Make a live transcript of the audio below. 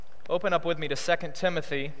Open up with me to 2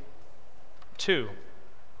 Timothy 2,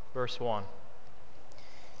 verse 1.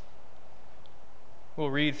 We'll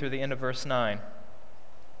read through the end of verse 9.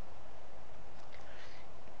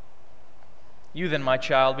 You then, my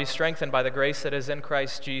child, be strengthened by the grace that is in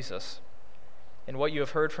Christ Jesus. In what you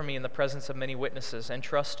have heard from me in the presence of many witnesses,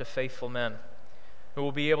 entrust to faithful men, who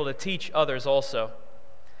will be able to teach others also.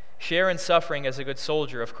 Share in suffering as a good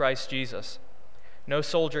soldier of Christ Jesus. No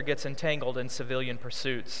soldier gets entangled in civilian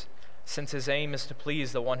pursuits, since his aim is to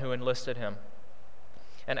please the one who enlisted him.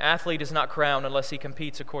 An athlete is not crowned unless he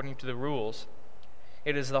competes according to the rules.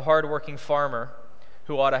 It is the hard-working farmer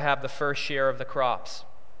who ought to have the first share of the crops.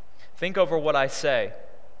 Think over what I say,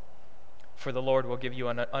 for the Lord will give you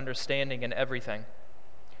an understanding in everything.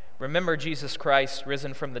 Remember Jesus Christ,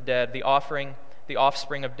 risen from the dead, the offspring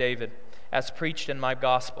of David, as preached in my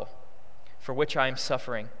gospel, for which I am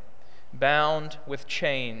suffering, bound with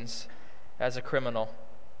chains as a criminal.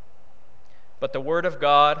 But the word of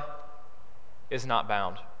God is not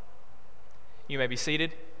bound. You may be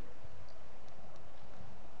seated.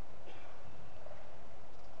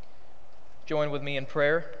 Join with me in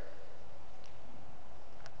prayer.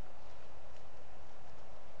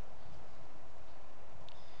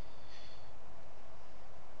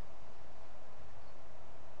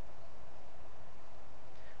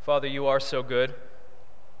 Father, you are so good.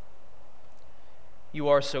 You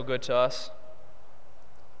are so good to us.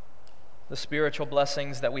 The spiritual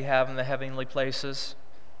blessings that we have in the heavenly places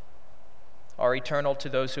are eternal to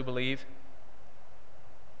those who believe.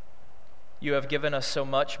 You have given us so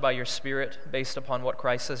much by your Spirit based upon what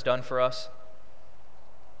Christ has done for us.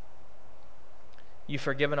 You've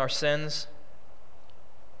forgiven our sins.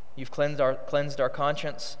 You've cleansed our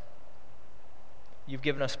conscience. You've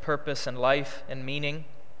given us purpose and life and meaning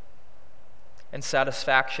and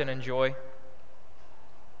satisfaction and joy.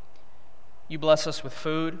 You bless us with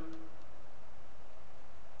food,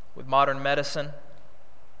 with modern medicine,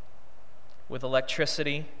 with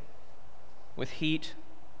electricity, with heat,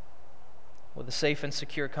 with a safe and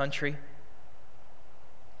secure country.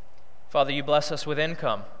 Father, you bless us with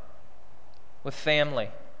income, with family,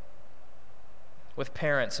 with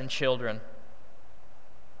parents and children.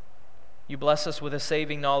 You bless us with a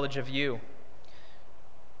saving knowledge of you.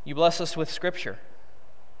 You bless us with Scripture.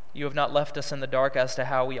 You have not left us in the dark as to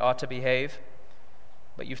how we ought to behave,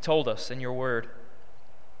 but you've told us in your word.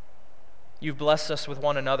 You've blessed us with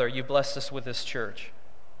one another. You've blessed us with this church.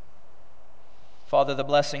 Father, the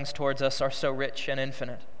blessings towards us are so rich and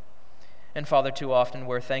infinite. And Father, too often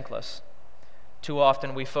we're thankless. Too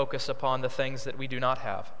often we focus upon the things that we do not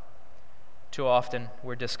have. Too often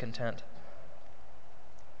we're discontent.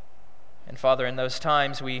 And Father, in those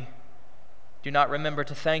times we do not remember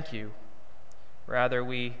to thank you. Rather,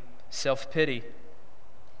 we self-pity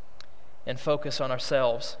and focus on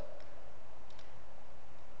ourselves.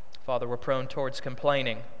 Father, we're prone towards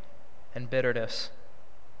complaining and bitterness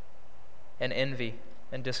and envy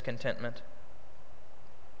and discontentment.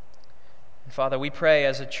 And Father, we pray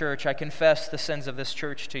as a church, I confess the sins of this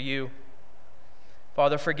church to you.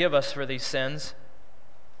 Father, forgive us for these sins.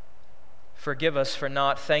 Forgive us for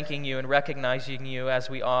not thanking you and recognizing you as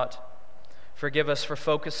we ought. Forgive us for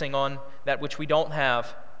focusing on that which we don't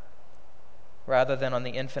have rather than on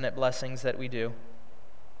the infinite blessings that we do.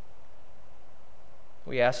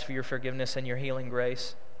 We ask for your forgiveness and your healing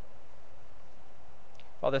grace.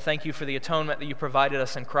 Father, thank you for the atonement that you provided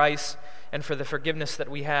us in Christ and for the forgiveness that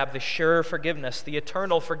we have, the sure forgiveness, the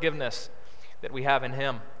eternal forgiveness that we have in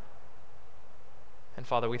Him. And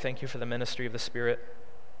Father, we thank you for the ministry of the Spirit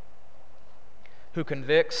who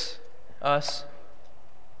convicts us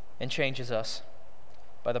and changes us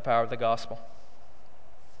by the power of the gospel.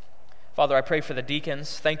 Father, I pray for the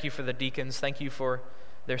deacons. Thank you for the deacons. Thank you for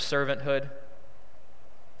their servanthood.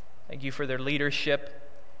 Thank you for their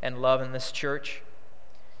leadership and love in this church.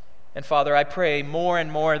 And Father, I pray more and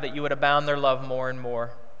more that you would abound their love more and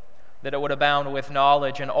more, that it would abound with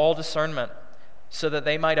knowledge and all discernment, so that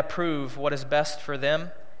they might approve what is best for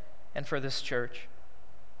them and for this church.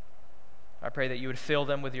 I pray that you would fill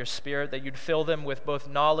them with your Spirit, that you'd fill them with both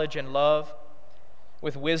knowledge and love,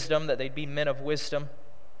 with wisdom, that they'd be men of wisdom,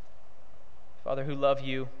 Father, who love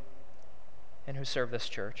you and who serve this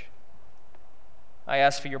church. I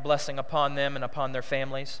ask for your blessing upon them and upon their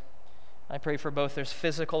families. I pray for both their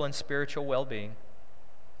physical and spiritual well-being.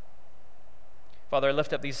 Father, I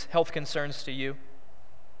lift up these health concerns to you.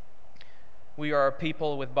 We are a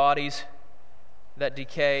people with bodies that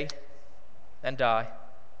decay and die.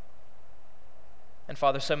 And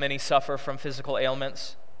Father, so many suffer from physical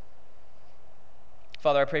ailments.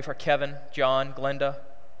 Father, I pray for Kevin, John, Glenda,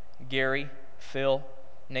 Gary, Phil,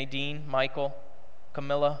 Nadine, Michael,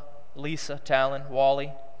 Camilla, Lisa, Talon,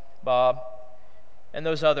 Wally, Bob, and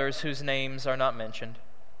those others whose names are not mentioned.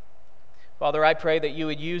 Father, I pray that you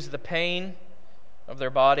would use the pain of their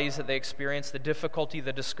bodies that they experience, the difficulty,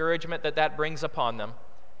 the discouragement that brings upon them,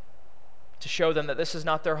 to show them that this is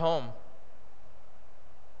not their home.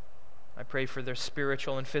 I pray for their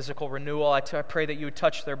spiritual and physical renewal. I pray that you would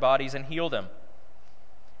touch their bodies and heal them,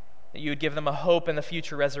 that you would give them a hope in the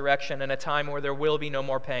future resurrection in a time where there will be no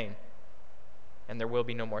more pain and there will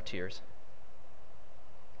be no more tears.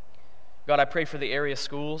 God, I pray for the area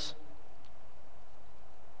schools.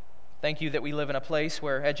 Thank you that we live in a place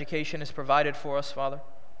where education is provided for us, Father.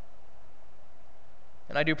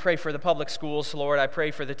 And I do pray for the public schools, Lord. I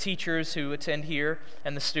pray for the teachers who attend here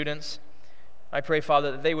and the students. I pray,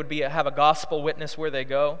 Father, that they would have a gospel witness where they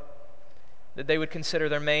go, that they would consider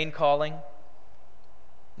their main calling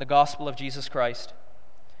the gospel of Jesus Christ.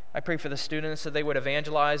 I pray for the students that they would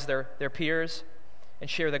evangelize their peers and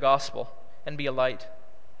share the gospel and be a light.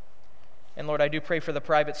 And Lord, I do pray for the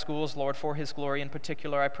private schools, Lord, for His glory in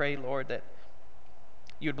particular. I pray, Lord, that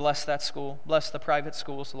you would bless that school, bless the private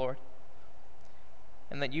schools, Lord,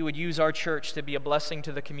 and that you would use our church to be a blessing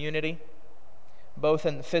to the community, both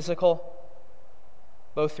in the physical,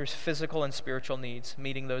 both through physical and spiritual needs,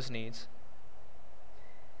 meeting those needs.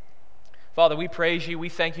 Father, we praise you. We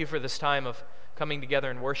thank you for this time of coming together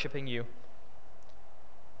and worshiping you.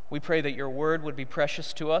 We pray that your word would be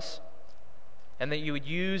precious to us, and that you would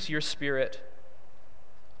use your Spirit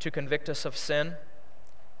to convict us of sin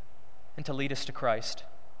and to lead us to Christ.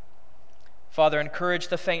 Father, encourage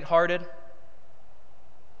the faint-hearted,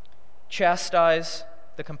 chastise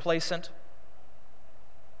the complacent,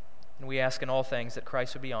 and we ask in all things that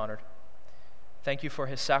Christ would be honored. Thank you for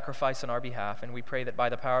his sacrifice on our behalf, and we pray that by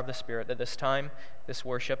the power of the Spirit, that this time, this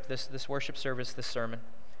worship, this worship service, this sermon,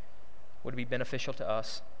 would be beneficial to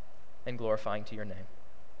us and glorifying to your name.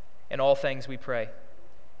 In all things we pray.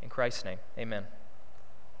 In Christ's name, amen.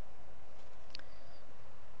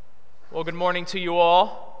 Well, good morning to you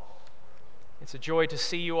all. It's a joy to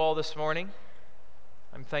see you all this morning.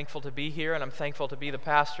 I'm thankful to be here, and I'm thankful to be the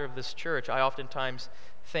pastor of this church. I oftentimes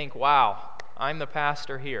think, wow, I'm the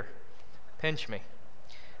pastor here. Pinch me.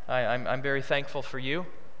 I'm very thankful for you,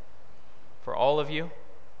 for all of you,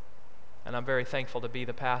 and I'm very thankful to be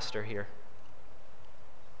the pastor here.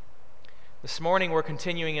 This morning we're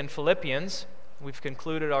continuing in Philippians. We've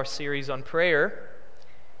concluded our series on prayer,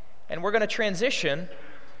 and we're going to transition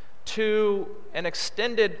to an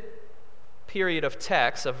extended period of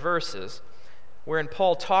text, of verses, wherein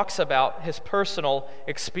Paul talks about his personal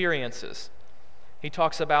experiences. He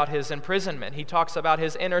talks about his imprisonment. He talks about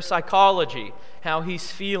his inner psychology, how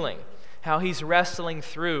he's feeling, how he's wrestling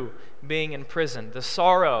through being in prison, the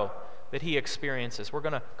sorrow that he experiences. We're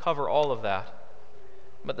going to cover all of that.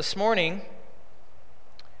 But this morning,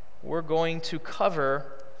 we're going to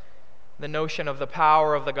cover the notion of the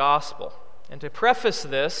power of the gospel. And to preface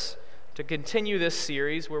this, to continue this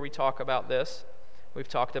series where we talk about this, we've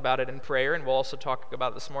talked about it in prayer, and we'll also talk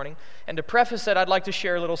about it this morning. And to preface it, I'd like to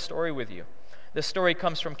share a little story with you. This story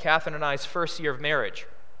comes from Catherine and I's first year of marriage.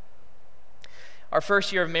 Our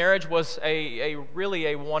first year of marriage was really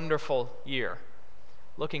a wonderful year.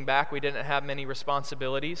 Looking back, we didn't have many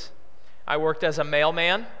responsibilities. I worked as a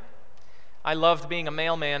mailman. I loved being a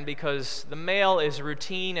mailman because the mail is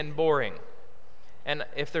routine and boring. And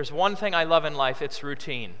if there's one thing I love in life, it's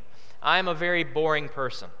routine. I'm a very boring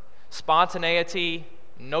person. Spontaneity,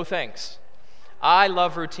 no thanks. I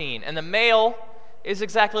love routine. And the mail is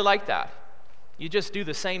exactly like that. You just do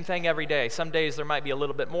the same thing every day. Some days there might be a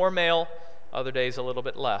little bit more mail, other days a little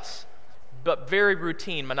bit less. But very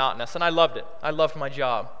routine, monotonous. And I loved it. I loved my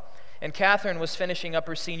job. And Catherine was finishing up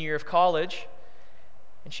her senior year of college,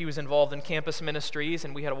 and she was involved in campus ministries,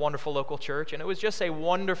 and we had a wonderful local church, and it was just a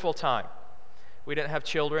wonderful time. We didn't have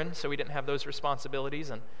children, so we didn't have those responsibilities,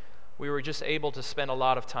 and we were just able to spend a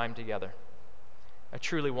lot of time together. A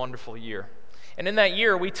truly wonderful year. And in that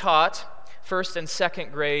year, we taught first and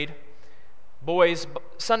second grade boys'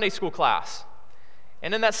 Sunday school class.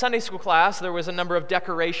 And in that Sunday school class, there was a number of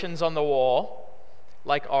decorations on the wall,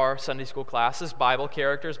 like our Sunday school classes, Bible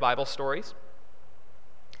characters, Bible stories.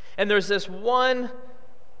 And there's this one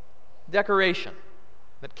decoration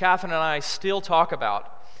that Catherine and I still talk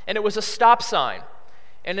about, and it was a stop sign.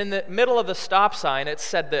 And in the middle of the stop sign, it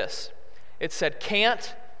said this. It said,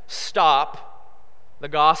 "Can't stop the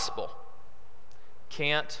gospel."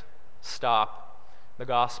 Can't stop the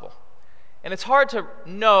gospel. And it's hard to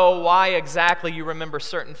know why exactly you remember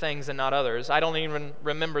certain things and not others. I don't even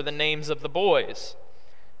remember the names of the boys.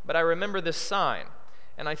 But I remember this sign.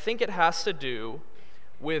 And I think it has to do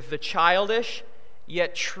with the childish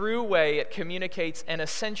yet true way it communicates an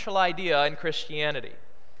essential idea in Christianity,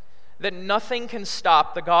 that nothing can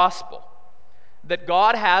stop the gospel, that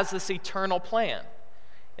God has this eternal plan,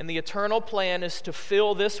 and the eternal plan is to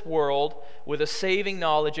fill this world with a saving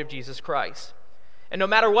knowledge of Jesus Christ. And no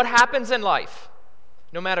matter what happens in life,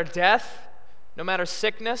 no matter death, no matter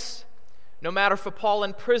sickness, no matter for Paul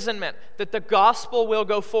imprisonment, that the gospel will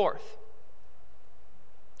go forth.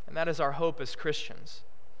 And that is our hope as Christians,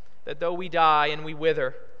 that though we die and we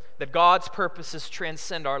wither, that God's purposes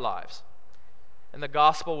transcend our lives, and the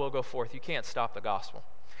gospel will go forth. You can't stop the gospel.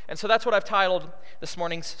 And so that's what I've titled this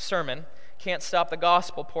morning's sermon, Can't Stop the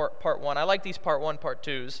Gospel, Part 1. I like these Part 1, Part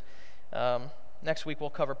 2s. Next week we'll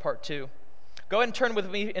cover Part 2. Go ahead and turn with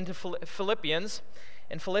me into Philippians,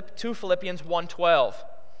 and to Philippians 1:12.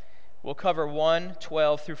 We'll cover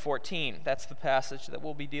 1:12 through 14. That's the passage that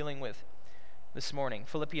we'll be dealing with this morning.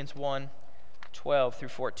 Philippians 1:12 through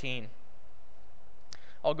 14.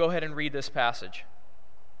 I'll go ahead and read this passage.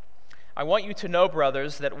 I want you to know,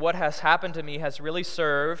 brothers, that what has happened to me has really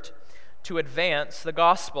served to advance the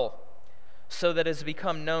gospel, so that it has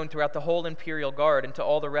become known throughout the whole imperial guard and to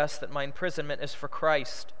all the rest that my imprisonment is for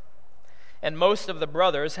Christ. And most of the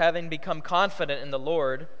brothers, having become confident in the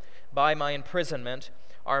Lord by my imprisonment,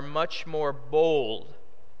 are much more bold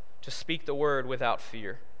to speak the word without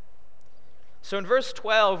fear. So in verse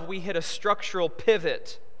 12, we hit a structural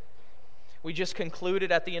pivot. We just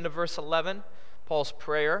concluded at the end of verse 11, Paul's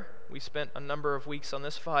prayer. We spent a number of weeks on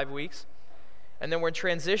this, 5 weeks. And then we're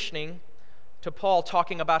transitioning to Paul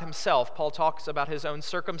talking about himself. Paul talks about his own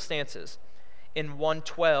circumstances in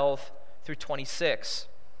 1:12 through 26.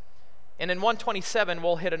 And in 1:27,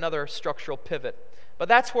 we'll hit another structural pivot. But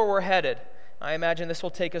that's where we're headed. I imagine this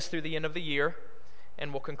will take us through the end of the year,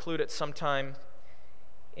 and we'll conclude it sometime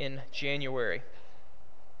in January.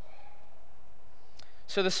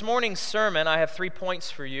 So this morning's sermon, I have 3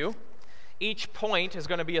 points for you. Each point is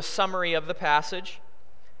going to be a summary of the passage.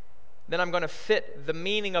 Then I'm going to fit the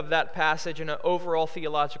meaning of that passage in an overall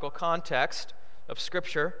theological context of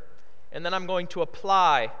Scripture. And then I'm going to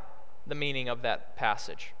apply the meaning of that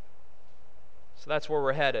passage. So that's where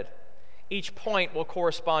we're headed. Each point will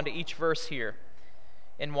correspond to each verse here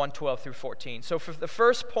in 1:12 through 14. So for the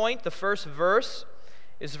first point, the first verse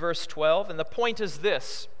is verse 12. And the point is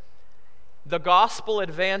this: the gospel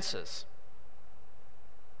advances.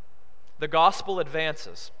 The gospel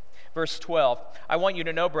advances. Verse 12, I want you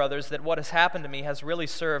to know, brothers, that what has happened to me has really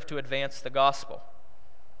served to advance the gospel.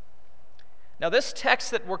 Now, this text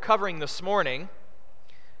that we're covering this morning,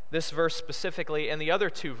 this verse specifically and the other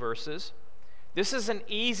 2 verses, this is an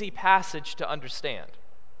easy passage to understand.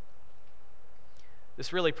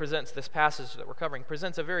 This passage that we're covering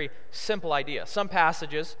presents a very simple idea. Some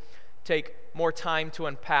passages take more time to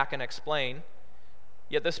unpack and explain,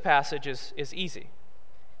 yet this passage is easy.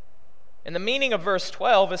 And the meaning of verse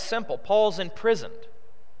 12 is simple. Paul's imprisoned.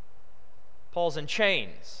 Paul's in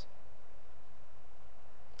chains.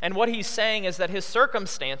 And what he's saying is that his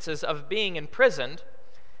circumstances of being imprisoned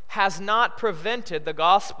has not prevented the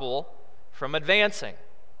gospel from advancing.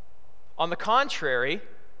 On the contrary,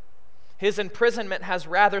 his imprisonment has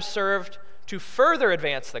rather served to further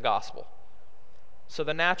advance the gospel. So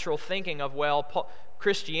the natural thinking of,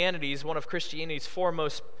 Christianity is one of Christianity's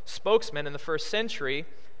foremost spokesmen in the first century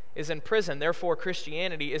is in prison. Therefore,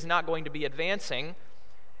 Christianity is not going to be advancing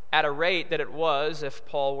at a rate that it was if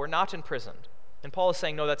Paul were not imprisoned. And Paul is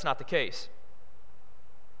saying, no, that's not the case.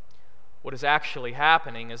 What is actually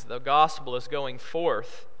happening is the gospel is going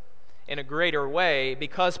forth in a greater way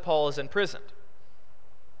because Paul is imprisoned.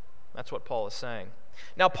 That's what Paul is saying.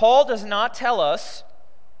 Now, Paul does not tell us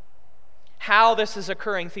how this is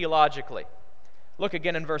occurring theologically. Look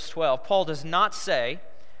again in verse 12. Paul does not say,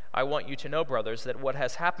 I want you to know, brothers, that what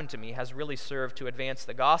has happened to me has really served to advance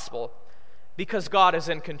the gospel because God is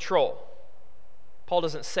in control. Paul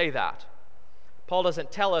doesn't say that. Paul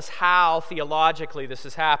doesn't tell us how theologically this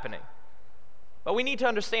is happening. But we need to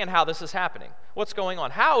understand how this is happening. What's going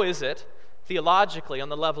on? How is it, theologically, on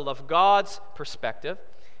the level of God's perspective,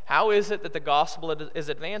 how is it that the gospel is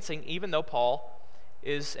advancing even though Paul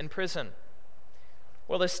is in prison?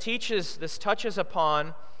 Well, this touches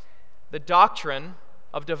upon the doctrine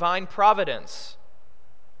of divine providence.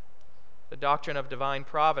 The doctrine of divine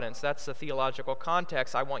providence. That's the theological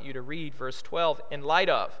context I want you to read verse 12 in light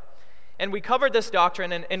of. And we covered this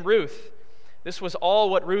doctrine in Ruth. This was all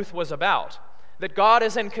what Ruth was about. That God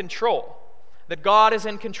is in control. That God is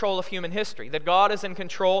in control of human history. That God is in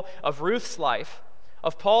control of Ruth's life,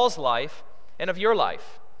 of Paul's life, and of your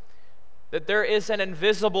life. That there is an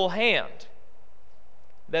invisible hand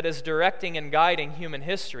that is directing and guiding human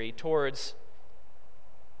history towards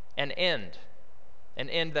an end, an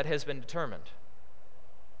end that has been determined.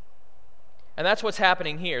 And that's what's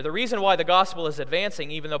happening here. The reason why the gospel is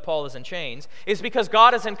advancing, even though Paul is in chains, is because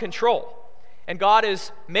God is in control, and God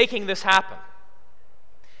is making this happen.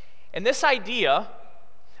 And this idea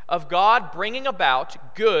of God bringing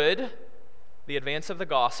about good, the advance of the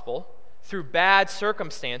gospel, through bad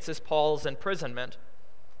circumstances, Paul's imprisonment,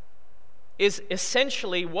 is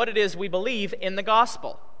essentially what it is we believe in the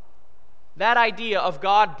gospel. That idea of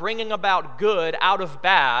God bringing about good out of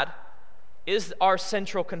bad is our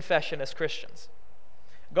central confession as Christians.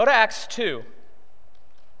 Go to Acts 2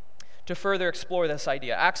 to further explore this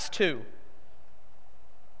idea. Acts 2,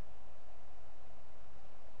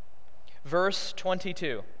 verse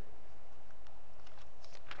 22.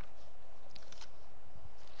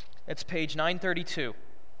 It's page 932.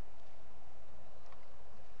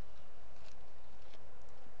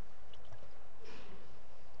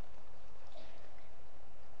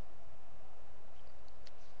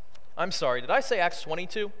 I'm sorry, did I say Acts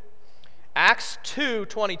 22? Acts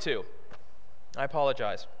 2:22. I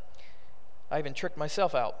apologize. I even tricked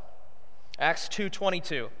myself out. Acts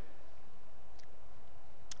 2:22.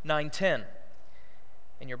 9:10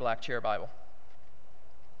 in your black chair Bible.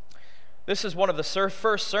 This is one of the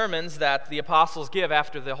first sermons that the apostles give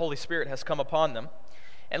after the Holy Spirit has come upon them.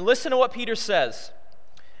 And listen to what Peter says.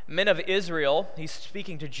 Men of Israel, he's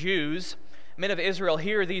speaking to Jews, men of Israel,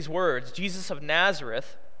 hear these words. Jesus of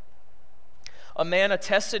Nazareth, a man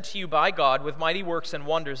attested to you by God with mighty works and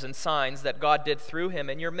wonders and signs that God did through him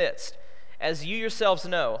in your midst, as you yourselves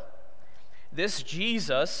know. This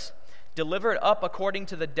Jesus, delivered up according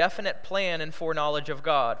to the definite plan and foreknowledge of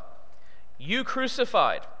God, you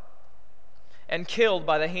crucified and killed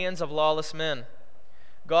by the hands of lawless men.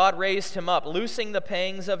 God raised him up, loosing the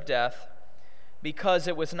pangs of death, because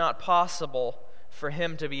it was not possible for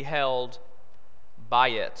him to be held by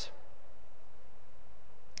it.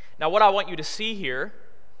 Now, what I want you to see here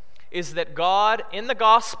is that God, in the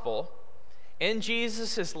gospel, in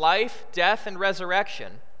Jesus' life, death, and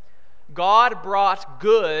resurrection, God brought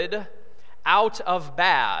good out of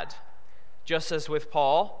bad, just as with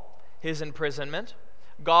Paul, his imprisonment.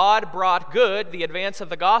 God brought good, the advance of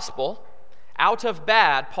the gospel, out of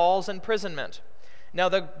bad, Paul's imprisonment. Now,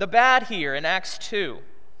 the bad here in Acts 2,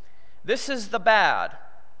 this is the bad.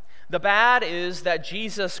 The bad is that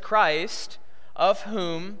Jesus Christ, of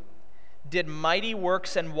whom did mighty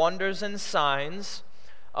works and wonders and signs,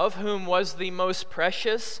 of whom was the most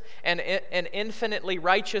precious and infinitely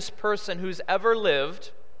righteous person who's ever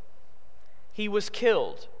lived, he was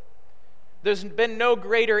killed. There's been no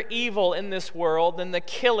greater evil in this world than the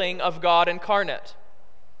killing of God incarnate.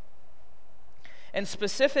 And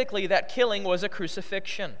specifically, that killing was a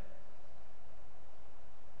crucifixion.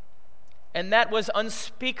 And that was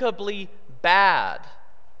unspeakably bad,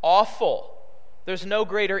 awful. There's no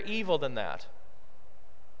greater evil than that.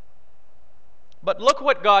 But look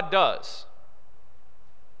what God does.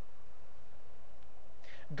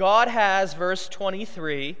 God has, verse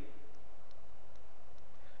 23,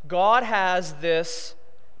 God has this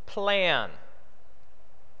plan.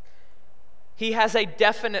 He has a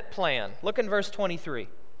definite plan. Look in verse 23.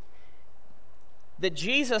 That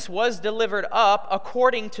Jesus was delivered up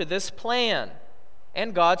according to this plan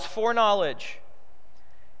and God's foreknowledge.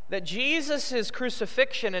 That Jesus'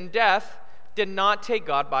 crucifixion and death did not take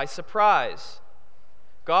God by surprise.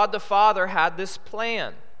 God the Father had this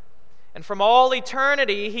plan. And from all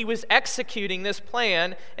eternity, he was executing this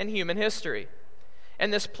plan in human history.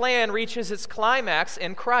 And this plan reaches its climax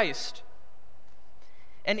in Christ.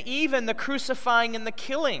 And even the crucifying and the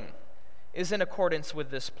killing is in accordance with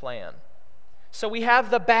this plan. So we have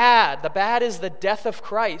the bad. The bad is the death of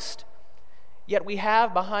Christ. Yet we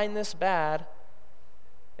have behind this bad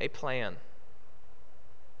a plan.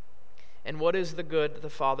 And what is the good the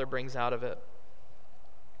Father brings out of it?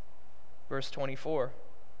 Verse 24.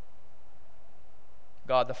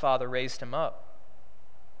 God the Father raised him up.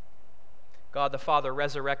 God the Father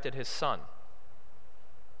resurrected his Son.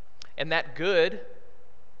 And that good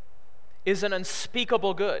is an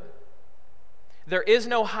unspeakable good. There is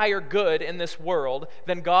no higher good in this world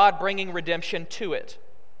than God bringing redemption to it.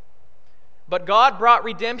 But God brought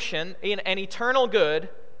redemption in an eternal good,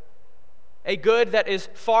 a good that is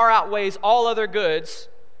far outweighs all other goods,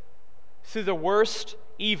 through the worst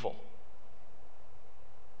evil.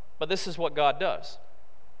 But this is what God does.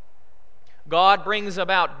 God brings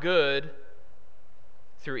about good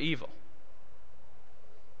through evil.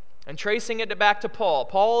 And tracing it back to Paul,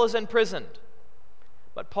 Paul is imprisoned.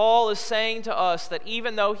 But Paul is saying to us that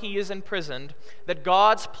even though he is imprisoned, that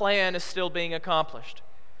God's plan is still being accomplished.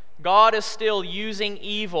 God is still using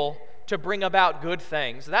evil to bring about good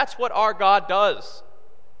things. That's what our God does.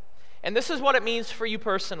 And this is what it means for you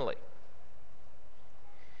personally.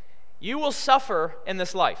 You will suffer in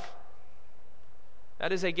this life.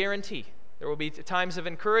 That is a guarantee. There will be times of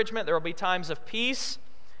encouragement, there will be times of peace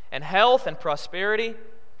and health and prosperity,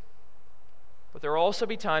 but there will also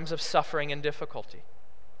be times of suffering and difficulty.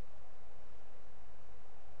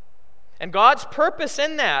 And God's purpose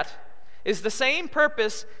in that is the same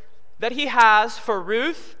purpose that He has for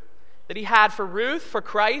Ruth, that He had for Ruth, for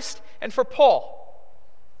Christ, and for Paul.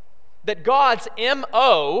 That God's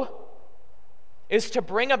M.O. is to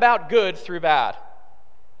bring about good through bad.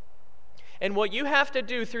 And what you have to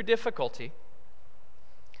do through difficulty,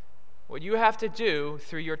 what you have to do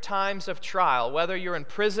through your times of trial, whether you're in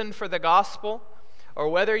prison for the gospel or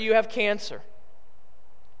whether you have cancer,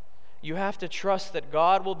 you have to trust that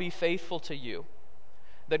God will be faithful to you.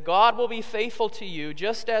 That God will be faithful to you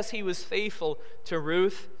just as He was faithful to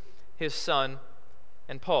Ruth, his son,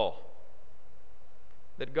 and Paul.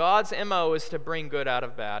 That God's M.O. is to bring good out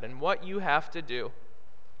of bad. And what you have to do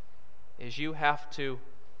is you have to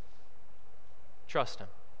trust Him.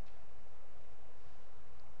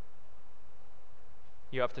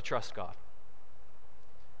 You have to trust God.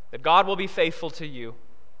 That God will be faithful to you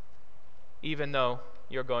even though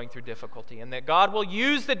you're going through difficulty. And that God will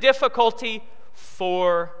use the difficulty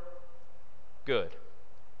for good.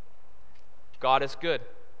 God is good.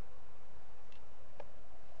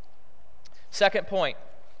 Second point.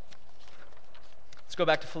 Let's go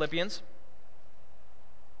back to Philippians.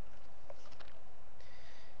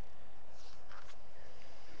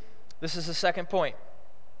 This is the second point.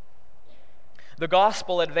 The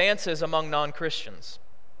gospel advances among non-Christians.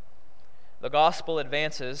 The gospel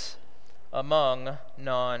advances among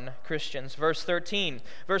non-Christians. Verse 13.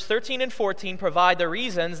 Verse 13 and 14 provide the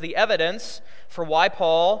reasons, the evidence for why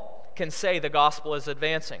Paul can say the gospel is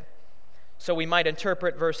advancing. So we might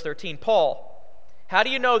interpret verse 13. Paul, how do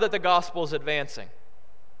you know that the gospel is advancing?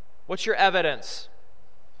 What's your evidence?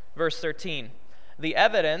 Verse 13. The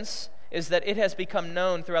evidence is that it has become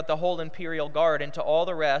known throughout the whole imperial guard and to all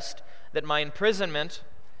the rest that my imprisonment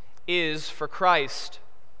is for Christ.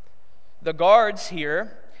 The guards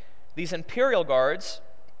here, these imperial guards,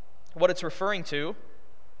 what it's referring to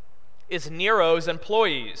is Nero's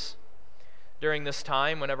employees. During this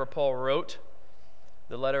time, whenever Paul wrote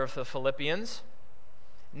the letter of the Philippians,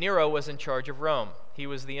 Nero was in charge of Rome. He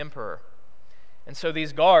was the emperor. And so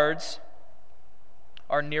these guards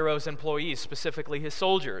are Nero's employees, specifically his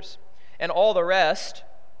soldiers. And all the rest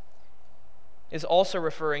is also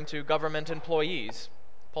referring to government employees.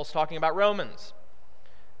 Paul's talking about Romans.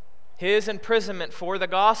 His imprisonment for the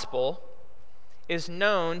gospel is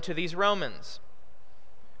known to these Romans.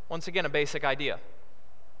 Once again, a basic idea.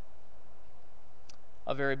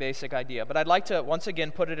 A very basic idea. But I'd like to once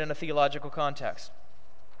again put it in a theological context.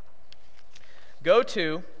 Go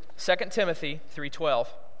to 2 Timothy 3:12.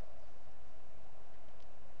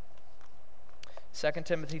 2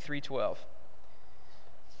 Timothy 3:12.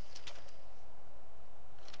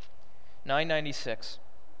 996.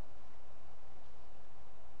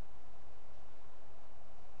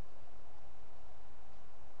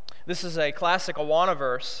 This is a classic Awana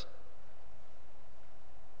verse.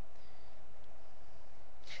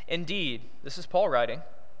 Indeed, this is Paul writing.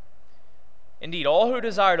 Indeed, all who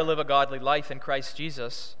desire to live a godly life in Christ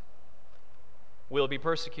Jesus will be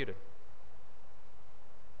persecuted.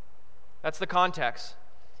 That's the context.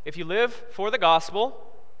 If you live for the gospel,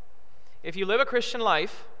 if you live a Christian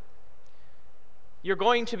life, you're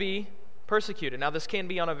going to be persecuted. Now, this can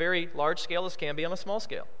be on a very large scale, this can be on a small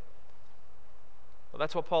scale. Well,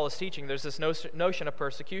 that's what Paul is teaching. There's this notion of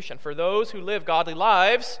persecution. For those who live godly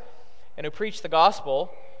lives and who preach the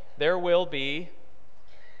gospel, there will be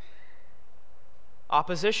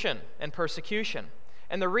opposition and persecution.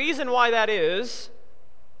 And the reason why that is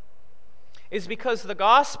because the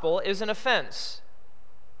gospel is an offense.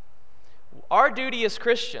 Our duty as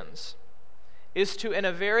Christians is to, in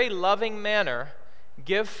a very loving manner,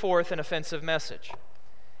 give forth an offensive message.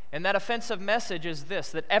 And that offensive message is this,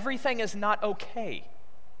 that everything is not okay.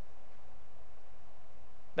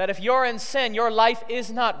 That if you're in sin, your life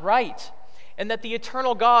is not right. And that the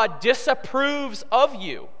eternal God disapproves of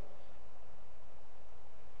you.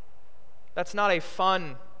 That's not a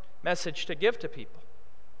fun message to give to people.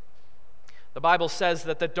 The Bible says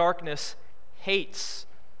that the darkness hates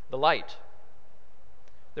the light.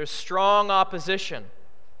 There's strong opposition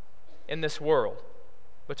in this world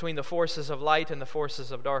between the forces of light and the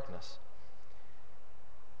forces of darkness.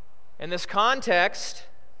 And this context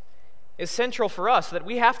is central for us, that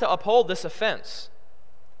we have to uphold this offense.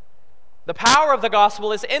 The power of the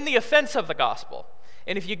gospel is in the offense of the gospel.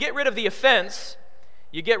 And if you get rid of the offense,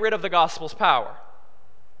 you get rid of the gospel's power.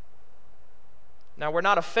 Now, we're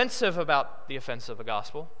not offensive about the offense of the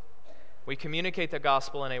gospel. We communicate the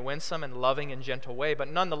gospel in a winsome and loving and gentle way, but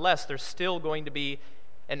nonetheless, there's still going to be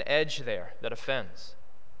an edge there that offends.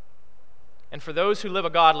 And for those who live a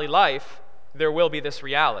godly life, there will be this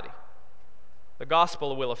reality. The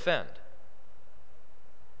gospel will offend.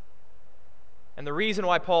 And the reason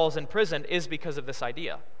why Paul's imprisoned is because of this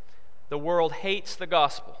idea. The world hates the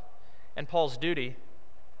gospel, and Paul's duty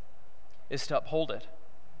is to uphold it.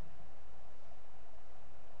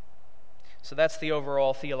 So that's the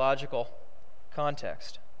overall theological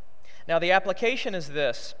context. Now, the application is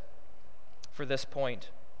this for this point.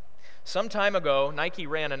 Some time ago, Nike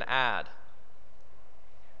ran an ad.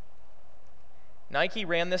 Nike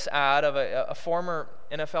ran this ad of a former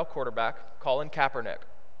NFL quarterback, Colin Kaepernick.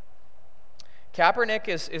 Kaepernick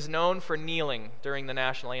is known for kneeling during the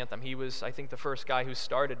national anthem. He was, I think, the first guy who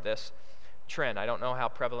started this trend. I don't know how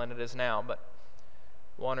prevalent it is now, but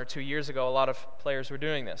 1 or 2 years ago, a lot of players were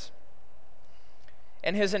doing this.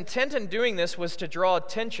 And his intent in doing this was to draw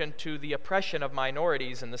attention to the oppression of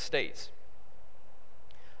minorities in the States.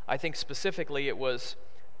 I think specifically it was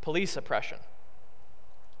police oppression.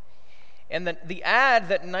 And the ad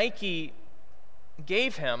that Nike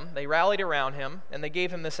gave him, they rallied around him, and they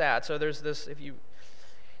gave him this ad. So there's this,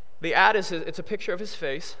 the ad is, it's a picture of his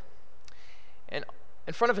face, and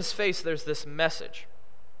in front of his face there's this message.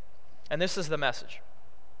 And this is the message.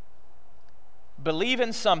 Believe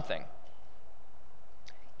in something,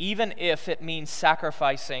 even if it means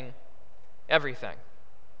sacrificing everything.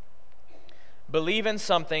 Believe in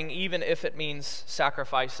something, even if it means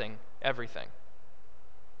sacrificing everything.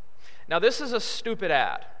 Now, this is a stupid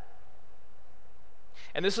ad.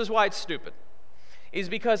 And this is why it's stupid. Is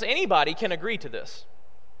because anybody can agree to this.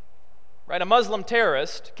 Right? A Muslim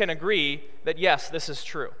terrorist can agree that, yes, this is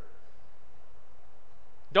true.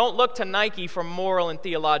 Don't look to Nike for moral and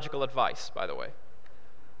theological advice, by the way.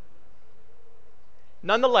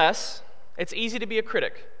 Nonetheless, it's easy to be a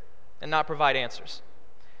critic and not provide answers.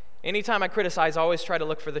 Anytime I criticize, I always try to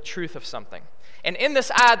look for the truth of something. And in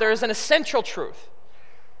this ad, there is an essential truth.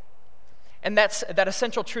 And that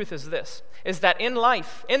essential truth is this, is that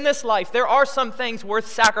in this life, there are some things worth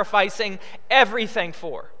sacrificing everything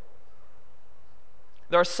for.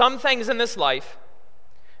 There are some things in this life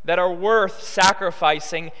that are worth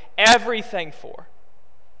sacrificing everything for.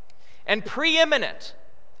 And preeminent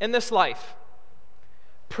in this life,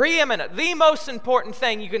 the most important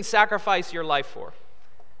thing you can sacrifice your life for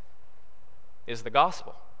is the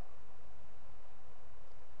gospel.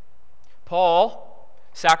 Paul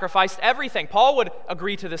sacrificed everything. Paul would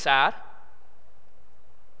agree to this ad,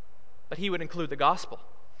 but he would include the gospel.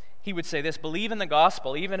 He would say this, believe in the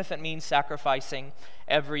gospel, even if it means sacrificing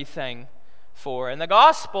everything for. And the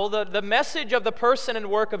gospel, the message of the person and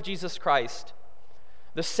work of Jesus Christ,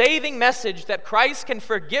 the saving message that Christ can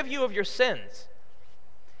forgive you of your sins,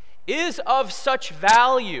 is of such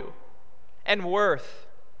value and worth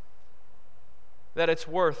that it's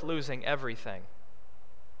worth losing everything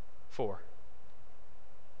for.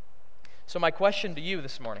 So my question to you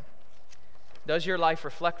this morning, does your life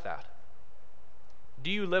reflect that? Do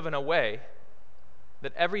you live in a way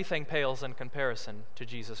that everything pales in comparison to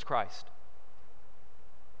Jesus Christ?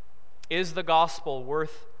 Is the gospel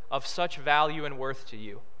of such value and worth to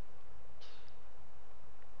you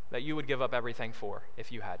that you would give up everything for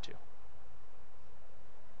if you had to?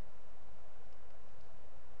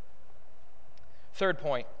 Third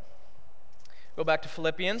point, go back to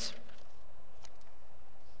Philippians.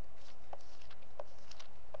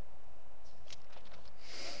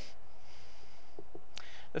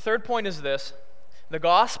 The third point is this: the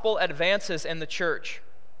gospel advances in the church.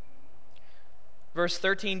 Verse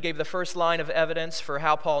 13 gave the first line of evidence for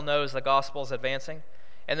how Paul knows the gospel is advancing.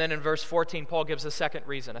 And then in verse 14, Paul gives a second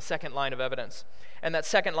reason, a second line of evidence. And that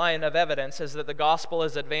second line of evidence is that the gospel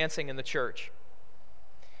is advancing in the church.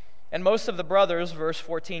 And most of the brothers, verse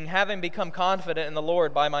 14, having become confident in the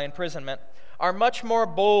Lord by my imprisonment, are much more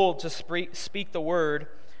bold to speak the word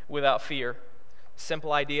without fear.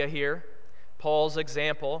 Simple idea here. Paul's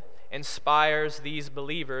example inspires these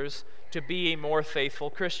believers to be more faithful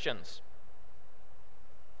Christians.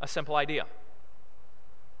 A simple idea.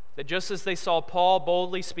 That just as they saw Paul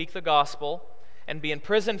boldly speak the gospel and be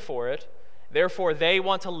imprisoned for it, therefore they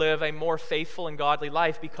want to live a more faithful and godly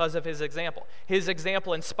life because of his example. His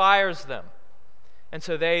example inspires them. And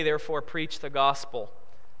so they therefore preach the gospel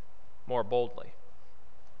more boldly.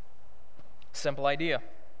 Simple idea.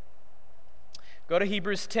 Go to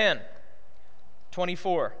Hebrews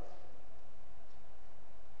 10:24.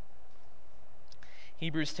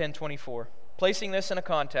 Hebrews 10:24. placing this in a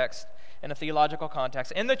context, in a theological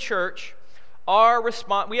context. In the church,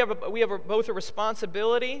 we have both a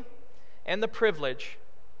responsibility and the privilege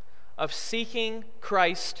of seeking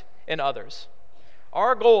Christ in others.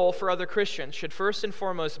 Our goal for other Christians should first and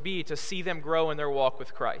foremost be to see them grow in their walk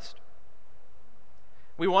with Christ.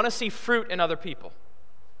 We want to see fruit in other people.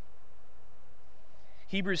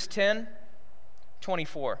 Hebrews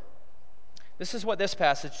 10:24. This is what this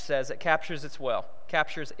passage says. It captures it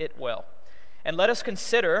well. And let us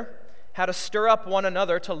consider how to stir up one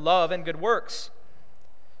another to love and good works.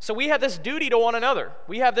 So we have this duty to one another.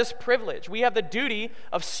 We have this privilege. We have the duty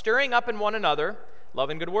of stirring up in one another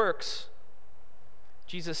love and good works.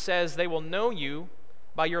 Jesus says they will know you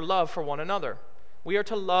by your love for one another. We are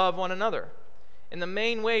to love one another. And the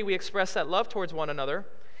main way we express that love towards one another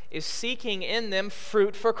is seeking in them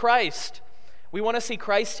fruit for Christ. We want to see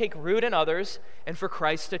Christ take root in others and for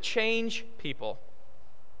Christ to change people.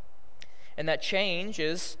 And that change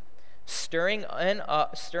is stirring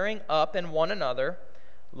up in one another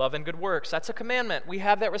love and good works. That's a commandment. We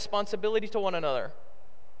have that responsibility to one another.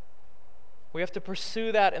 We have to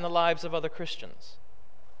pursue that in the lives of other Christians.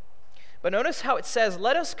 But notice how it says,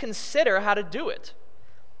 let us consider how to do it.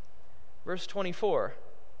 Verse 24,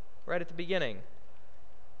 right at the beginning.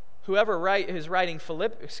 Whoever is writing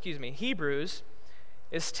Hebrews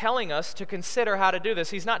is telling us to consider how to do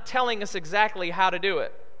this. He's not telling us exactly how to do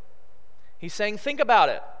it. He's saying, think about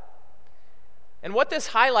it. And what this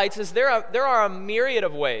highlights is there are a myriad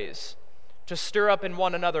of ways to stir up in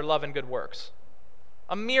one another love and good works.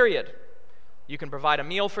 A myriad. You can provide a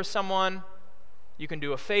meal for someone. You can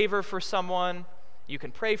do a favor for someone. You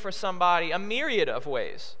can pray for somebody. A myriad of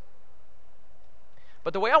ways.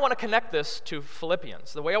 But the way I want to connect this to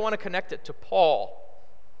Philippians, the way I want to connect it to Paul,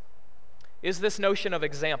 is this notion of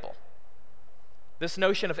example, this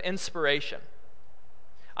notion of inspiration.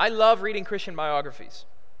 I love reading Christian biographies.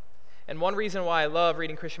 And one reason why I love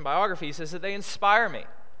reading Christian biographies is that they inspire me.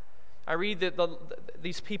 I read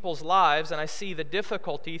these people's lives and I see the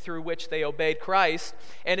difficulty through which they obeyed Christ,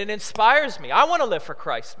 and it inspires me. I want to live for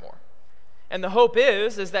Christ more. And the hope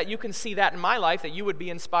is that you can see that in my life, that you would be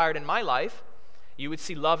inspired in my life. You would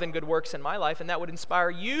see love and good works in my life, and that would inspire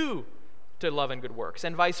you to love and good works,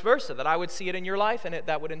 and vice versa, that I would see it in your life, and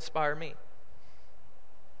that would inspire me.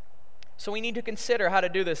 So we need to consider how to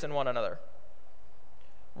do this in one another.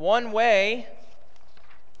 One way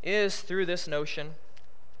is through this notion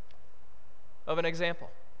of an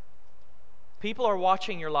example. People are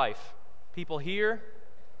watching your life. People here,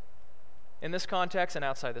 in this context and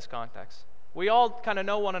outside this context. We all kind of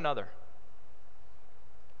know one another.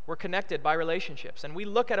 We're connected by relationships, and we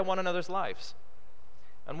look at one another's lives.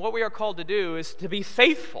 And what we are called to do is to be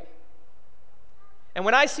faithful. And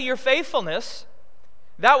when I see your faithfulness,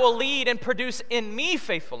 that will lead and produce in me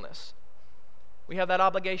faithfulness. We have that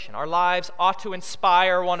obligation. Our lives ought to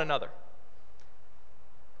inspire one another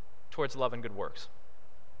towards love and good works.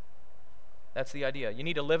 That's the idea. You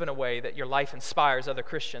need to live in a way that your life inspires other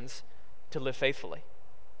Christians to live faithfully.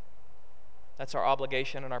 That's our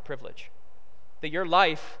obligation and our privilege. That your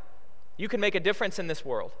life, you can make a difference in this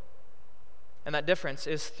world. And that difference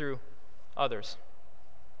is through others.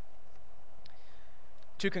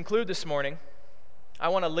 To conclude this morning, I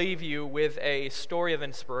want to leave you with a story of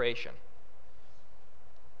inspiration.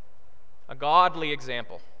 A godly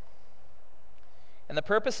example. And the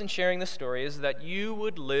purpose in sharing this story is that you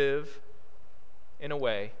would live in a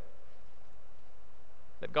way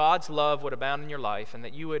that God's love would abound in your life, and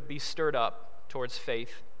that you would be stirred up towards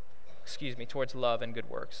towards love and good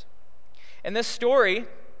works. And this story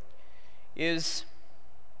is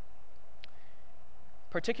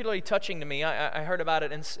particularly touching to me. I heard about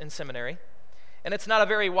it in seminary, and it's not a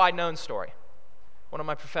very wide-known story. One of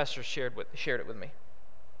my professors shared it with me.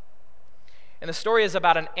 And the story is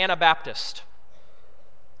about an Anabaptist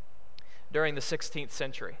during the 16th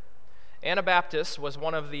century. Anabaptists was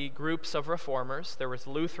one of the groups of reformers. There was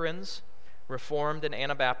Lutherans, Reformed, and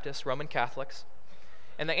Anabaptists, Roman Catholics.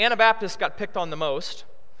 And the Anabaptists got picked on the most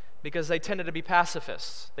because they tended to be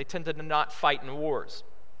pacifists. They tended to not fight in wars.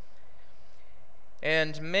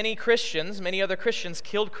 And many other Christians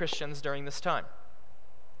killed Christians during this time.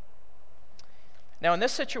 Now in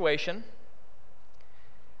this situation,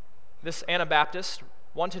 this Anabaptist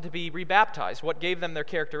wanted to be rebaptized. What gave them their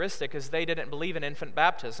characteristic is they didn't believe in infant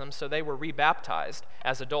baptism, so they were rebaptized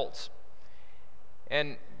as adults.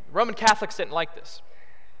 And Roman Catholics didn't like this.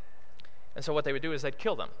 And so what they would do is they'd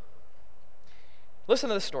kill them. Listen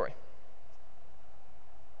to this story.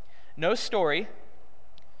 No story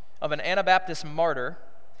of an Anabaptist martyr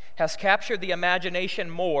has captured the imagination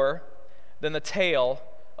more than the tale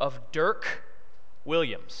of Dirk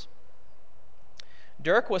Williams.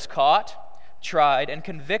 Dirk was caught, tried, and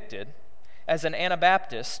convicted as an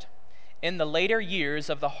Anabaptist in the later years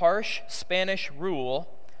of the harsh Spanish rule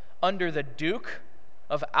under the Duke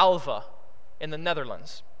of Alva in the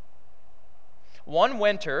Netherlands. One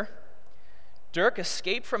winter, Dirk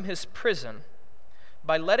escaped from his prison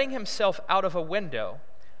by letting himself out of a window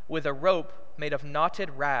with a rope made of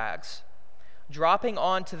knotted rags, dropping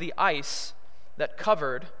onto the ice that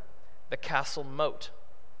covered the castle moat.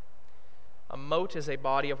 A moat is a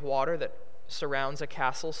body of water that surrounds a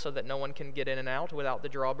castle so that no one can get in and out without the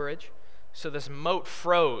drawbridge. So this moat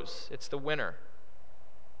froze. It's the winter.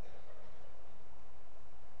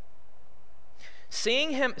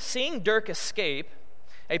 Seeing Dirk escape,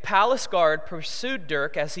 a palace guard pursued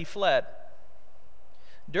Dirk as he fled.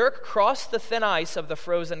 Dirk crossed the thin ice of the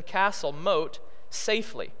frozen castle moat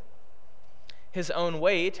safely. His own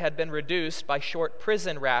weight had been reduced by short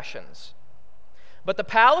prison rations. But the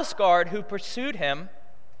palace guard who pursued him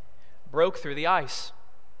broke through the ice.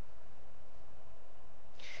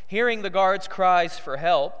 Hearing the guard's cries for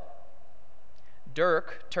help,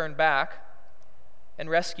 Dirk turned back and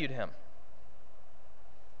rescued him.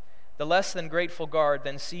 The less than grateful guard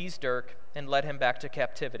then seized Dirk and led him back to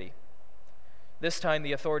captivity. This time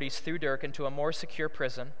the authorities threw Dirk into a more secure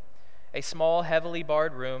prison, a small, heavily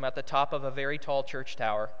barred room at the top of a very tall church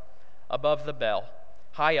tower, above the bell,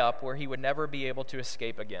 high up where he would never be able to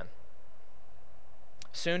escape again.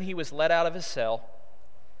 Soon he was let out of his cell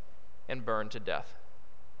and burned to death.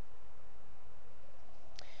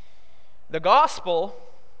 The gospel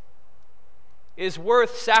is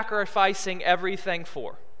worth sacrificing everything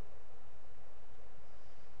for.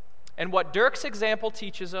 And what Dirk's example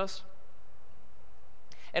teaches us,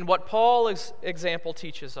 and what Paul's example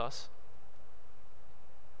teaches us,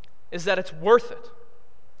 is that it's worth it.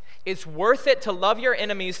 It's worth it to love your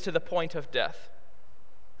enemies to the point of death.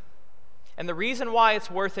 And the reason why it's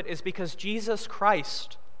worth it is because Jesus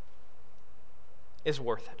Christ is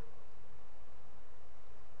worth it.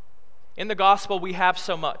 In the gospel, we have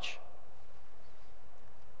so much.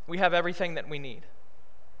 We have everything that we need.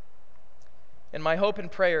 And my hope and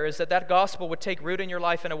prayer is that that gospel would take root in your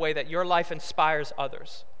life in a way that your life inspires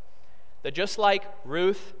others. That just like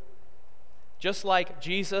Ruth, just like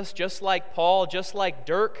Jesus, just like Paul, just like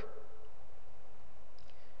Dirk,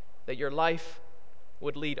 that your life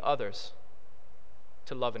would lead others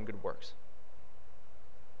to love and good works.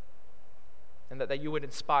 And that you would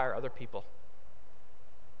inspire other people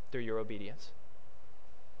through your obedience.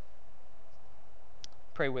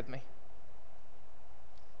 Pray with me.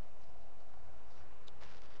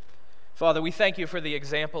 Father, we thank you for the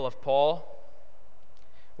example of Paul.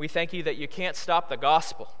 We thank you that you can't stop the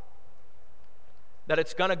gospel, that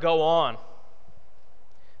it's going to go on.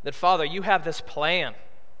 That, Father, you have this plan,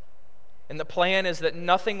 and the plan is that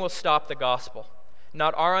nothing will stop the gospel.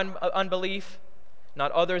 Not our unbelief,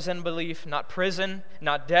 not others' unbelief, not prison,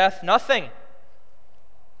 not death, nothing.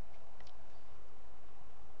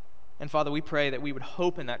 And Father, we pray that we would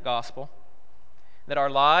hope in that gospel, that our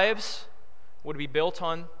lives would be built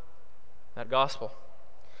on that gospel,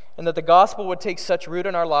 and that the gospel would take such root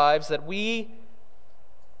in our lives that we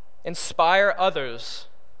inspire others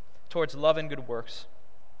towards love and good works.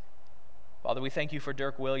 Father, we thank you for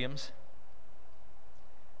Dirk Williams.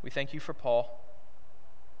 We thank you for Paul.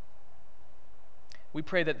 We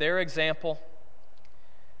pray that their example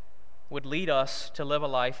would lead us to live a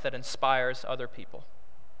life that inspires other people.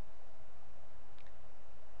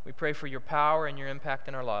 We pray for your power and your impact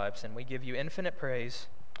in our lives, and we give you infinite praise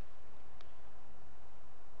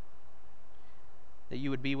that you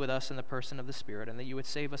would be with us in the person of the Spirit, and that you would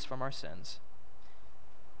save us from our sins.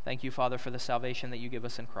 Thank you, Father, for the salvation that you give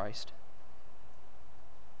us in Christ.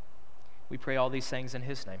 We pray all these things in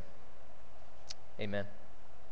his name. Amen.